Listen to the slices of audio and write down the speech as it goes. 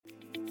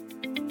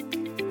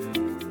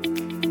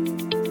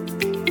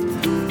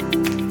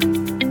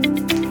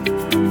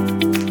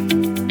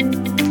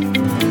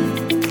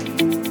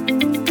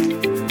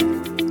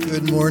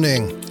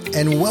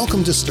and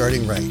welcome to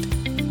Starting Right.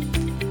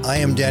 I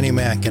am Danny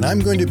Mack, and I'm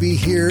going to be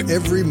here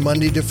every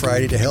Monday to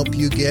Friday to help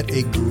you get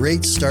a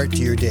great start to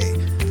your day.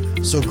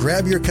 So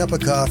grab your cup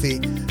of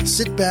coffee,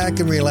 sit back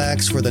and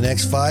relax for the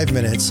next 5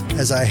 minutes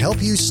as I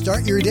help you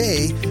start your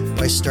day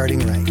by starting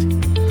right.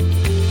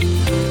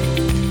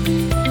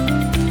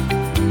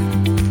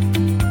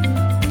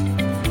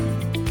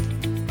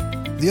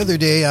 The other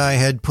day I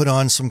had put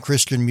on some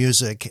Christian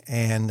music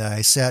and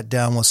I sat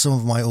down with some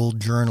of my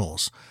old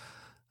journals.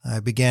 I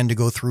began to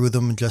go through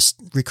them, just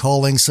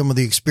recalling some of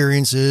the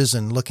experiences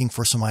and looking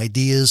for some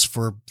ideas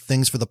for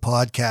things for the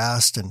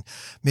podcast and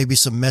maybe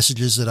some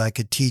messages that I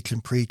could teach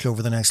and preach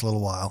over the next little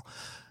while.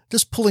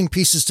 Just pulling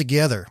pieces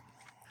together.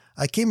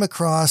 I came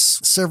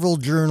across several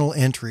journal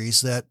entries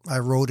that I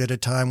wrote at a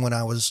time when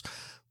I was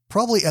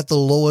probably at the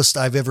lowest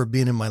I've ever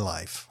been in my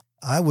life.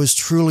 I was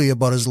truly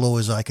about as low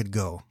as I could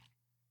go.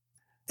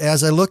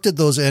 As I looked at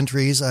those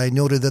entries, I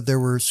noted that there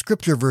were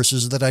scripture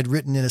verses that I'd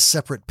written in a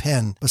separate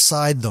pen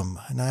beside them,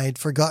 and I had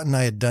forgotten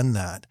I had done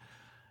that.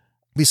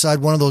 Beside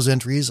one of those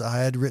entries, I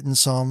had written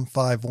Psalm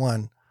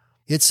 5:1.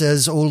 It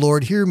says, "O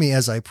Lord, hear me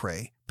as I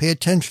pray. Pay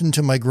attention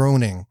to my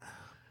groaning."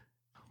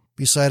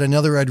 Beside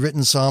another, I'd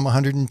written Psalm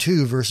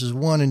 102, verses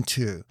 1 and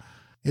 2.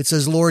 It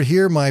says, "Lord,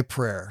 hear my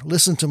prayer.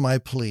 Listen to my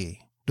plea.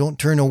 Don't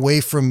turn away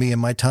from me in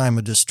my time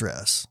of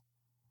distress."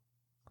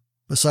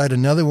 Beside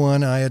another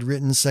one, I had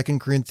written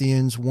 2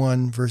 Corinthians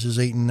 1, verses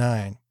 8 and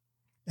 9.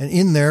 And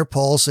in there,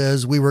 Paul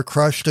says, "We were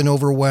crushed and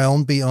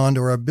overwhelmed beyond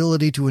our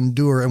ability to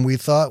endure, and we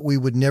thought we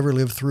would never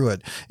live through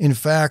it. In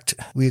fact,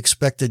 we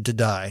expected to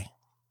die."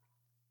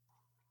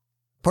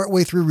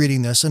 Partway through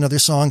reading this, another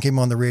song came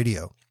on the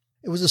radio.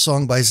 It was a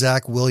song by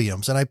Zach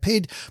Williams, and I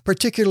paid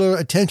particular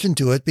attention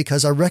to it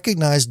because I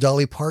recognized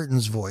Dolly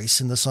Parton's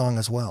voice in the song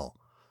as well.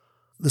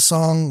 The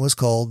song was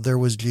called "There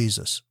Was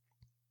Jesus."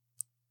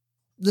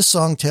 This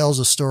song tells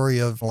a story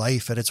of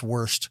life at its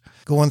worst,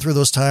 going through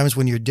those times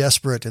when you're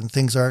desperate and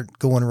things aren't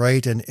going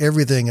right and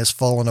everything has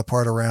fallen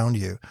apart around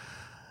you.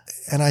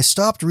 And I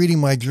stopped reading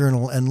my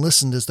journal and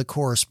listened as the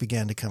chorus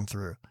began to come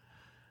through.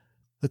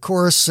 The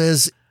chorus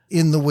says,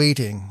 "In the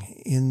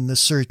waiting, in the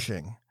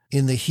searching,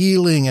 in the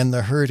healing and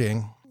the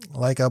hurting,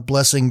 like a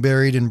blessing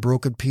buried in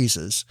broken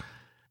pieces,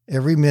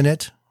 every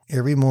minute,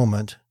 every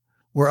moment,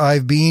 where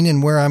I've been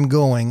and where I'm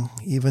going,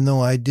 even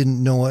though I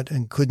didn't know it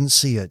and couldn't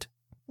see it,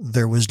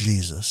 there was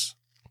Jesus."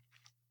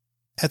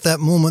 At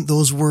that moment,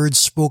 those words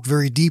spoke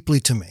very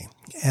deeply to me,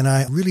 and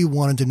I really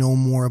wanted to know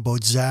more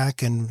about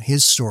Zach and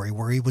his story,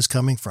 where he was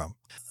coming from.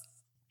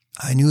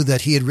 I knew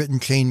that he had written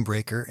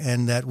Chainbreaker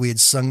and that we had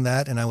sung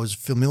that, and I was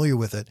familiar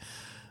with it.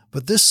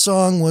 But this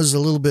song was a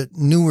little bit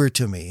newer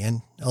to me,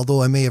 and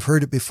although I may have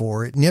heard it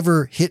before, it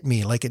never hit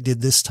me like it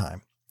did this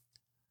time.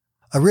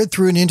 I read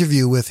through an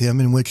interview with him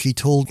in which he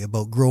told me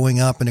about growing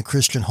up in a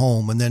Christian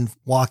home and then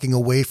walking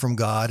away from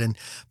God and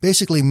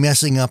basically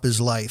messing up his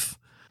life.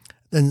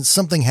 Then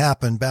something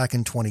happened back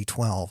in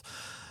 2012.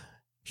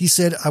 He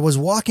said, "I was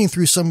walking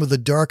through some of the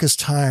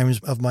darkest times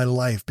of my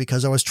life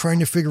because I was trying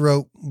to figure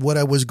out what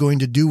I was going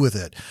to do with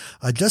it.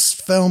 I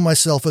just found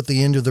myself at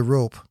the end of the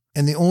rope,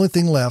 and the only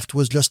thing left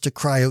was just to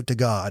cry out to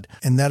God,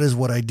 and that is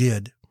what I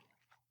did."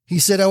 He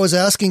said, "I was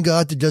asking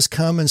God to just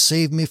come and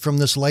save me from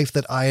this life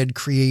that I had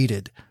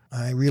created.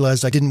 I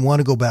realized I didn't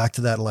want to go back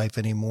to that life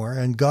anymore,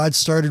 and God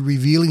started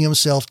revealing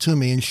himself to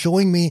me and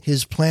showing me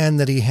his plan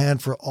that he had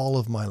for all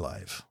of my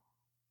life."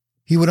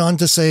 He went on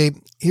to say,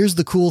 "Here's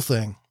the cool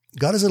thing.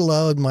 God has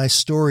allowed my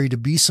story to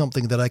be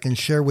something that I can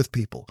share with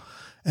people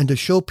and to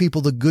show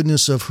people the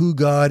goodness of who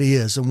God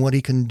is and what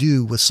he can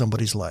do with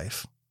somebody's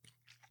life.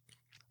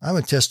 I'm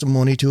a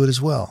testimony to it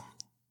as well.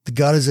 That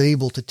God is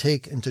able to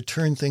take and to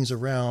turn things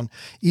around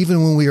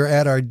even when we are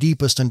at our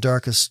deepest and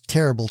darkest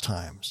terrible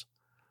times."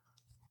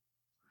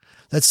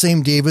 That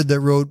same David that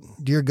wrote,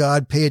 "Dear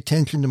God, pay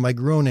attention to my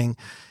groaning,"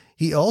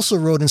 he also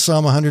wrote in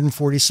Psalm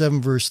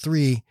 147, verse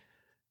 3,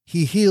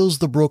 "He heals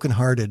the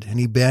brokenhearted and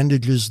he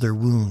bandages their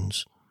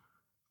wounds."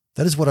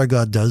 That is what our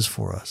God does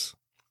for us.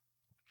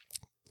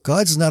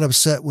 God's not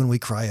upset when we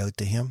cry out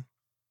to him.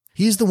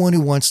 He's the one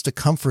who wants to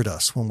comfort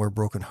us when we're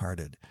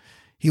brokenhearted.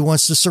 He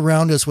wants to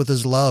surround us with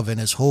his love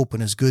and his hope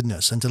and his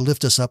goodness and to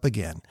lift us up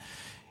again.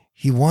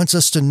 He wants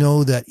us to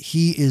know that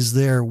he is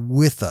there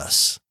with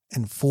us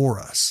and for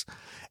us.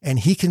 And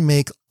he can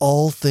make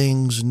all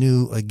things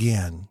new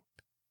again.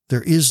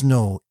 There is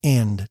no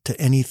end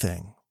to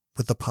anything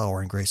with the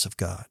power and grace of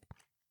God.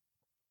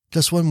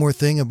 Just one more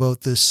thing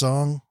about this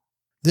song.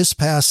 This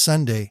past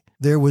Sunday,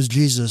 There Was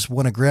Jesus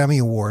won a Grammy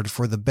Award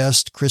for the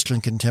Best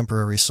Christian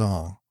Contemporary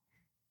Song.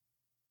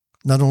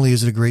 Not only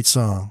is it a great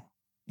song,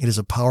 it is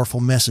a powerful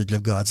message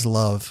of God's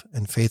love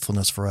and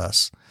faithfulness for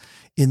us.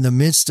 In the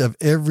midst of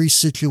every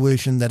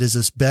situation that is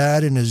as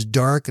bad and as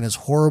dark and as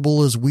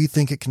horrible as we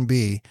think it can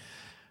be,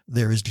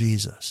 there is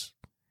Jesus.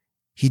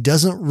 He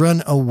doesn't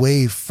run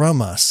away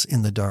from us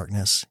in the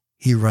darkness.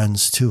 He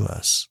runs to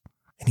us,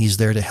 and he's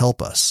there to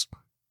help us,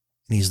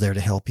 and he's there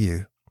to help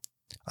you.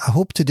 I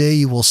hope today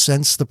you will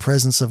sense the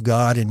presence of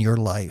God in your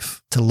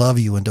life to love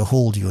you and to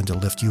hold you and to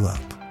lift you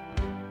up.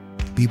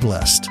 Be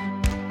blessed.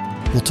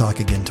 We'll talk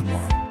again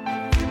tomorrow.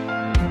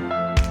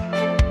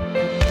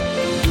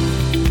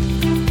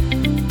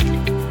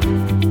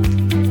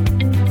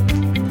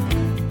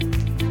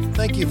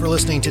 you for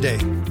listening today.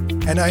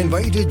 And I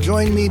invite you to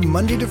join me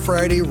Monday to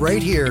Friday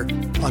right here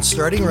on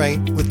Starting Right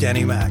with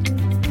Danny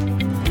Mac.